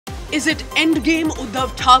Is it Endgame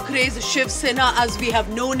Uddhav Thakere's Shiv Sena as we have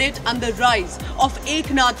known it and the rise of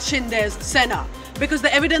Eknath Shinde's Sena? Because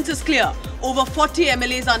the evidence is clear. Over 40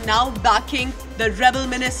 MLAs are now backing the rebel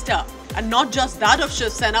minister. And not just that of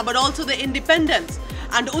Shiv Sena but also the independents.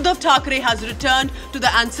 And Uddhav Thakere has returned to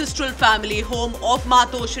the ancestral family home of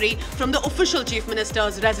Matoshri from the official Chief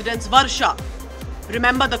Minister's residence Varsha.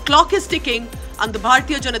 Remember, the clock is ticking and the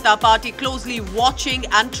Bharatiya Janata Party closely watching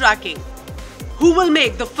and tracking. Who will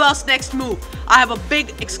make the first next move? I have a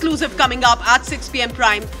big exclusive coming up at 6 p.m.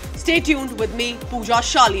 Prime. Stay tuned with me, Pooja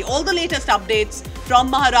Shali. All the latest updates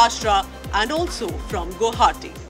from Maharashtra and also from Guwahati.